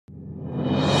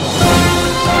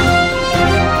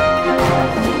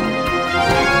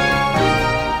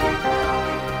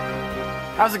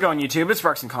it going, YouTube? It's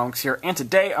BraxtonComix here, and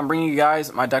today I'm bringing you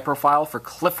guys my deck profile for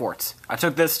Qliphort. I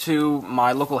took this to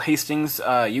my local Hastings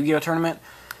Yu-Gi-Oh tournament,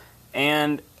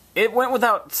 and it went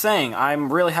without saying.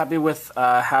 I'm really happy with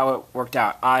how it worked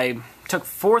out. I took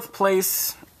 4th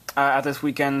place at this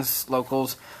weekend's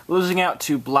locals, losing out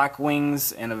to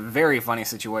Blackwings in a very funny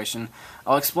situation.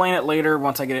 I'll explain it later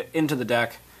once I get it into the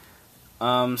deck.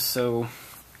 So,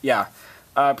 yeah.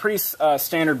 Pretty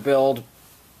standard build.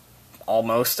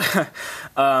 Almost.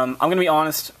 I'm gonna be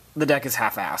honest, the deck is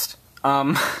half-assed.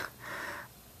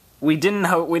 We didn't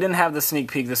have the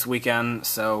sneak peek this weekend,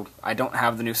 so I don't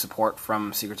have the new support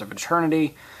from Secrets of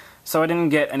Eternity, so I didn't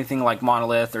get anything like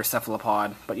Monolith or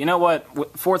Cephalopod, but you know what?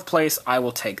 4th place, I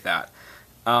will take that.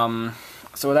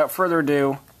 So without further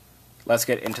ado, let's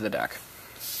get into the deck.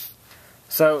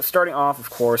 So, starting off, of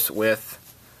course, with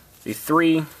the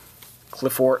 3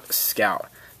 Qliphort Scout.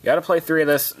 You gotta play 3 of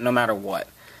this no matter what.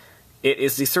 It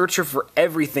is the searcher for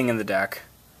everything in the deck,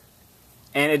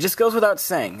 and it just goes without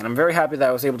saying, and I'm very happy that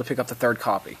I was able to pick up the 3rd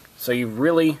copy. So you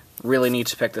really, really need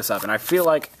to pick this up, and I feel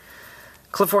like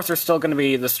Qliphorts are still going to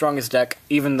be the strongest deck,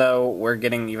 even though we're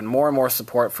getting even more and more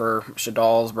support for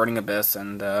Shadal's, Burning Abyss,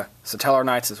 and Satellar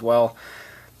Knights as well,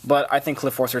 but I think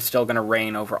Qliphorts are still going to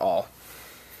reign overall.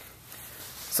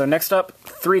 So next up,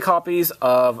 3 copies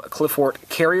of Qliphort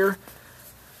Carrier.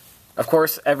 Of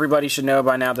course, everybody should know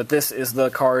by now that this is the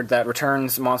card that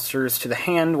returns monsters to the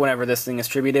hand whenever this thing is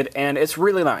tributed, and it's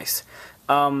really nice.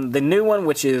 The new one,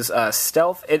 which is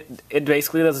Stealth, it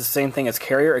basically does the same thing as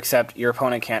Carrier, except your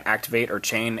opponent can't activate or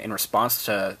chain in response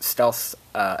to Stealth's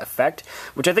effect,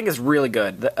 which I think is really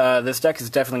good. This deck is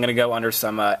definitely going to go under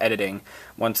some editing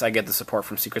once I get the support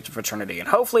from Secrets of Eternity, and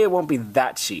hopefully it won't be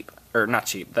that cheap, or not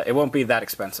cheap, it won't be that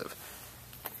expensive.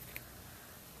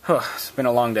 It's been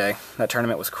a long day. That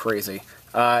tournament was crazy.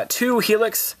 2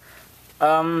 Helix.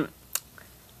 I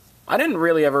didn't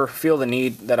really ever feel the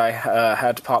need that I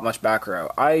had to pop much back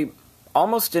row. I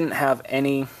almost didn't have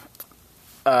any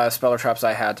Speller Traps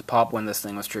I had to pop when this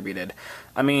thing was tributed.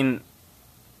 I mean,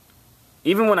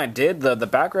 even when I did, the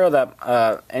back row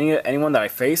that anyone that I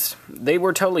faced, they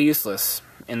were totally useless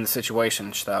in the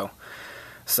situation, though.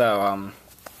 So,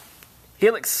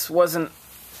 Helix wasn't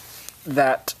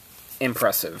that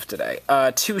impressive today.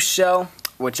 2 Shell,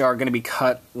 which are going to be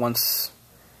cut once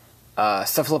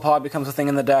Cephalopod becomes a thing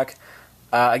in the deck.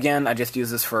 Again, I just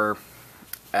use this for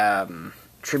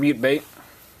tribute bait.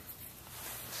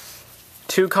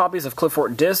 2 copies of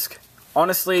Qliphort Disc.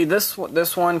 Honestly, this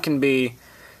one can be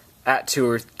at 2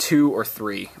 or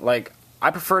 3. Like,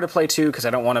 I prefer to play 2 because I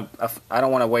don't want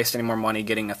to waste any more money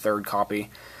getting a 3rd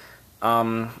copy.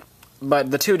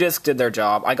 But the 2 disc did their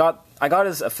job. I got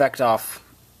his effect off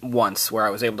once, where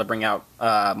I was able to bring out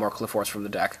more Qliphorts from the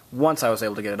deck. Once I was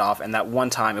able to get it off, and that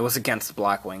one time it was against the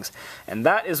Blackwings. And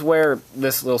that is where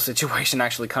this little situation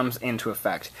actually comes into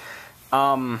effect.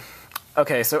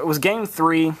 Okay, so it was game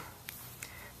 3,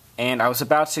 and I was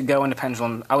about to go into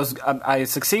Pendulum. I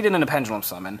succeeded in a Pendulum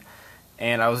Summon,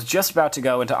 and I was just about to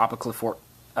go into Qliphort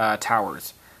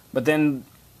Towers. But then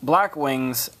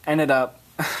Blackwings ended up...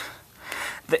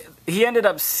 he ended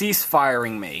up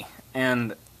cease-firing me,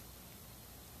 and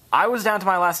I was down to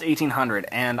my last 1800,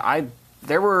 and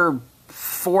there were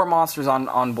 4 monsters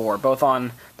on board.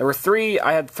 There were 3,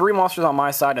 I had 3 monsters on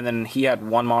my side, and then he had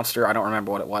 1 monster. I don't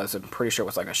remember what it was. I'm pretty sure it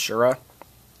was like a Shura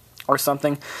or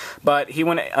something. But he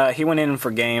went in for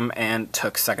game and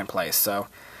took 2nd place. So,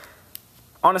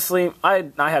 honestly, I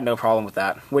had no problem with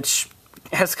that, which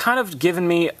has kind of given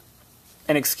me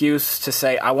an excuse to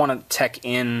say I want to tech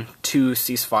in 2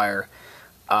 Ceasefire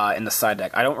in the side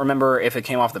deck. I don't remember if it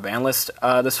came off the ban list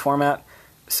this format,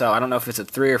 so I don't know if it's at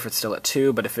 3 or if it's still at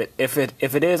 2, but if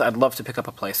it is, I'd love to pick up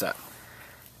a playset.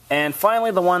 And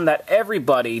finally, the one that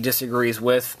everybody disagrees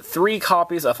with, 3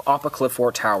 copies of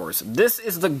Qliphort Towers. This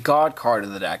is the god card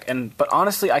of the deck, but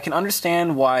honestly, I can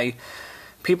understand why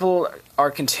people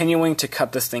are continuing to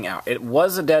cut this thing out. It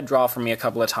was a dead draw for me a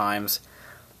couple of times,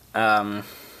 and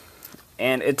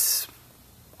it's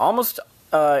almost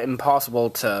impossible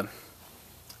to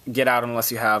get out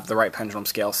unless you have the right Pendulum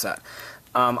Scale set.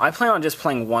 I plan on just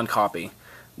playing 1 copy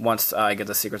once I get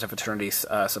the Secrets of Eternity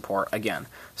support again.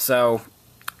 So,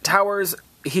 Towers,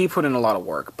 he put in a lot of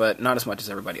work, but not as much as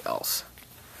everybody else.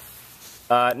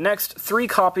 Next, 3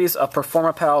 copies of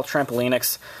Performapal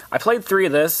Trampolinix. I played 3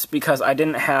 of this because I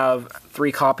didn't have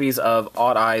 3 copies of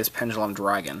Odd Eyes Pendulum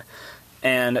Dragon.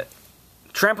 And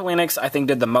Trampolinix, I think,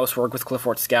 did the most work with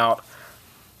Qliphort Scout.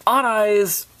 Odd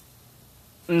Eyes,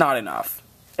 not enough.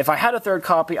 If I had a 3rd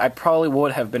copy, I probably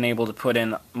would have been able to put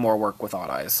in more work with Odd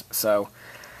Eyes. So,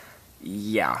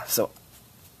 yeah. So,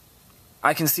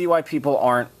 I can see why people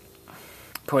aren't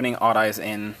putting Odd Eyes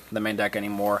in the main deck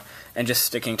anymore and just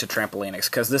sticking to Trampolinix,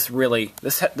 because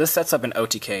this sets up an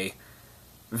OTK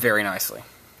very nicely.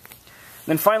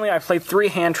 Then finally, I played 3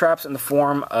 hand traps in the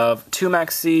form of 2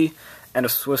 Max C and a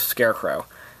Swift Scarecrow.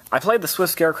 I played the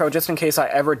Swift Scarecrow just in case I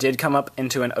ever did come up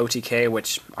into an OTK,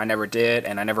 which I never did,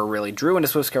 and I never really drew into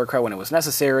Swift Scarecrow when it was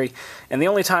necessary. And the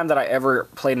only time that I ever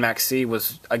played Max C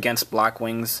was against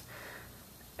Blackwings.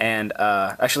 And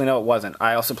actually, no, it wasn't.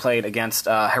 I also played against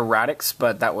Heretics,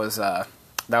 but that was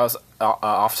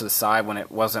off to the side when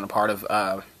it wasn't a part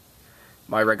of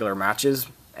my regular matches,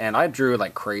 and I drew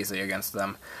like crazy against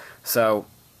them. So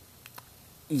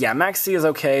yeah, Max C is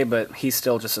okay, but he's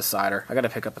still just a sider. I gotta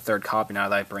pick up a 3rd copy now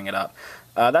that I bring it up.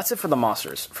 That's it for the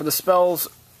monsters. For the spells,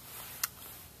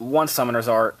 1 Summoner's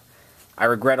Art. I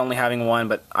regret only having 1,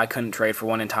 but I couldn't trade for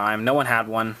 1 in time. No one had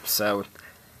 1, so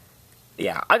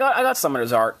yeah, I got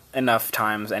Summoner's Art enough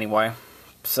times anyway.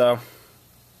 So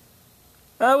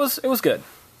it was good.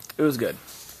 It was good.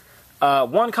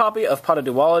 1 copy of Pot of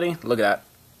Duality. Look at that.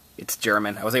 It's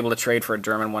German. I was able to trade for a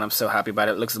German one. I'm so happy about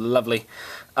it. It looks lovely.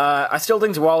 I still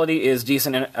think Duality is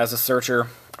decent as a searcher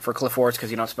for Qliphorts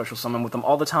because you don't special summon with them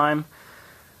all the time.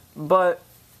 But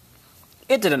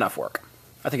it did enough work.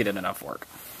 I think it did enough work.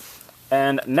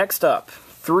 And next up,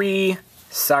 3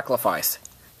 Sacrifice.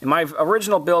 In my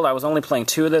original build, I was only playing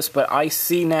 2 of this, but I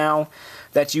see now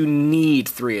that you need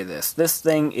 3 of this. This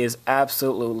thing is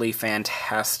absolutely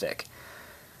fantastic.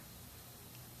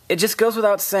 It just goes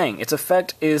without saying. Its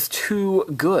effect is too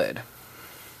good.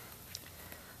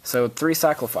 So 3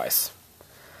 Sacrifice.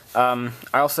 I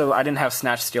didn't have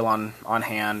Snatch Steal on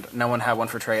hand. No one had one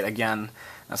for trade. Again,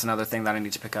 that's another thing that I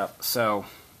need to pick up. So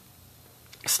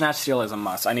Snatch Steal is a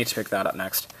must. I need to pick that up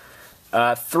next.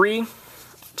 3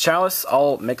 Chalice.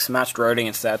 I'll mix matched roading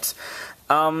in sets.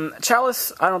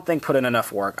 Chalice, I don't think put in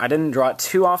enough work. I didn't draw it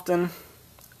too often,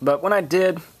 but when I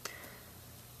did,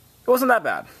 it wasn't that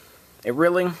bad. It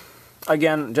really,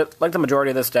 again, just like the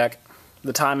majority of this deck,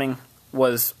 the timing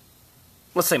was,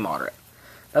 let's say, moderate.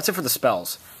 That's it for the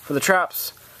spells. For the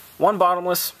traps, 1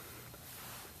 Bottomless,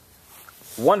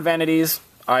 1 Vanities.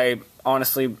 I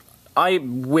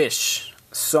wish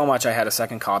so much I had a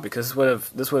 2nd copy, because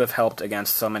this would have helped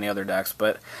against so many other decks,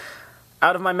 but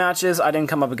out of my matches, I didn't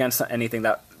come up against anything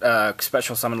that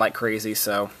special summoned like crazy,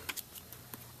 so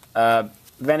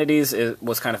Vanities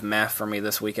was kind of meh for me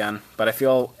this weekend, but I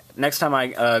feel next time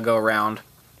I go around,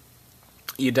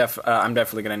 I'm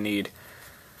definitely going to need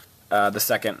the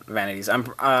 2nd Vanities. And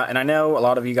I know a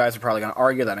lot of you guys are probably going to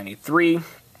argue that I need 3.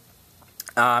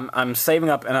 I'm saving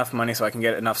up enough money so I can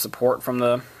get enough support from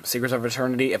the Secrets of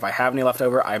Eternity. If I have any left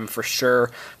over, I'm for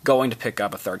sure going to pick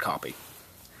up a 3rd copy.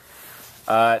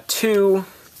 2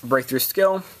 Breakthrough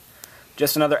Skill.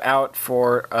 Just another out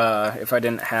for if I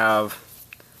didn't have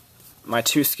my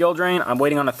 2 Skill Drain. I'm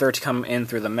waiting on a 3rd to come in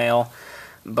through the mail,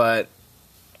 but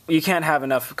you can't have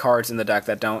enough cards in the deck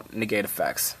that don't negate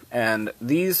effects. And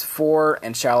these 4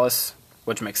 and Chalice,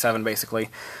 which makes 7 basically,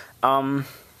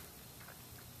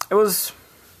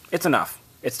 it's enough.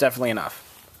 It's definitely enough.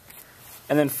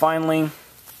 And then finally,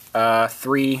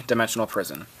 3 Dimensional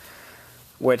Prison,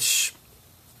 which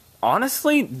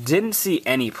honestly didn't see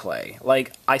any play.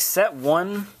 Like, I set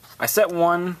one,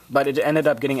 but it ended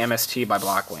up getting MST by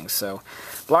Blackwings. So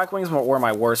Blackwings were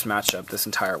my worst matchup this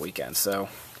entire weekend. So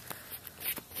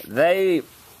it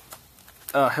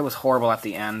was horrible at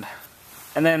the end.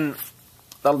 And then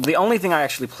the only thing I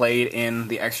actually played in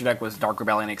the extra deck was Dark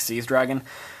Rebellion Xyz Dragon.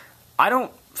 I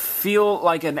don't feel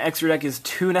like an extra deck is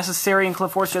too necessary in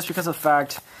Qliphort just because of the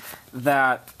fact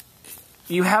that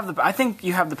I think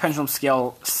you have the Pendulum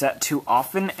Scale set too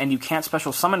often, and you can't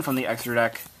special summon from the extra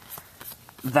deck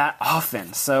that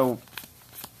often. So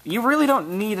you really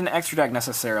don't need an extra deck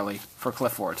necessarily for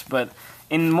Qliphort. But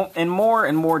in more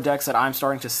and more decks that I'm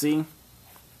starting to see,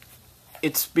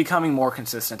 it's becoming more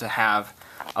consistent to have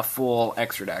a full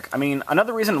extra deck. I mean,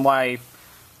 another reason why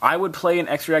I would play an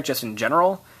extra deck just in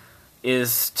general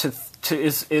is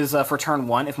for turn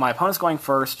 1. If my opponent's going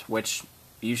first, which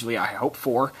usually I hope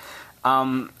for,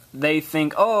 they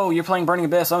think, oh, you're playing Burning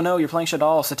Abyss, oh no, you're playing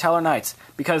Shaddoll, Satellar Knights,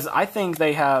 because I think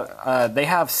they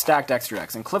have stacked extra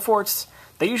decks. In Qliphorts,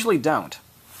 they usually don't.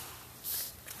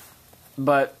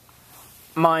 But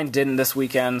mine didn't this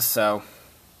weekend, so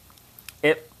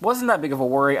it wasn't that big of a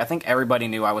worry. I think everybody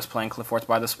knew I was playing Qliphorts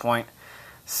by this point,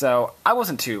 so I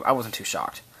wasn't too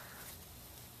shocked.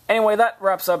 Anyway, that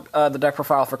wraps up the deck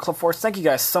profile for Qliphorts. Thank you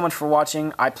guys so much for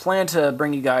watching. I plan to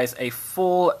bring you guys a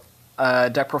full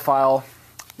deck profile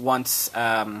once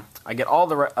I get all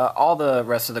the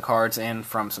rest of the cards in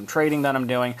from some trading that I'm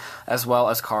doing, as well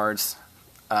as cards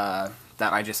that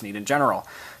that I just need in general.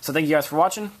 So thank you guys for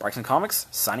watching. BraxtonComix,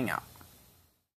 signing out.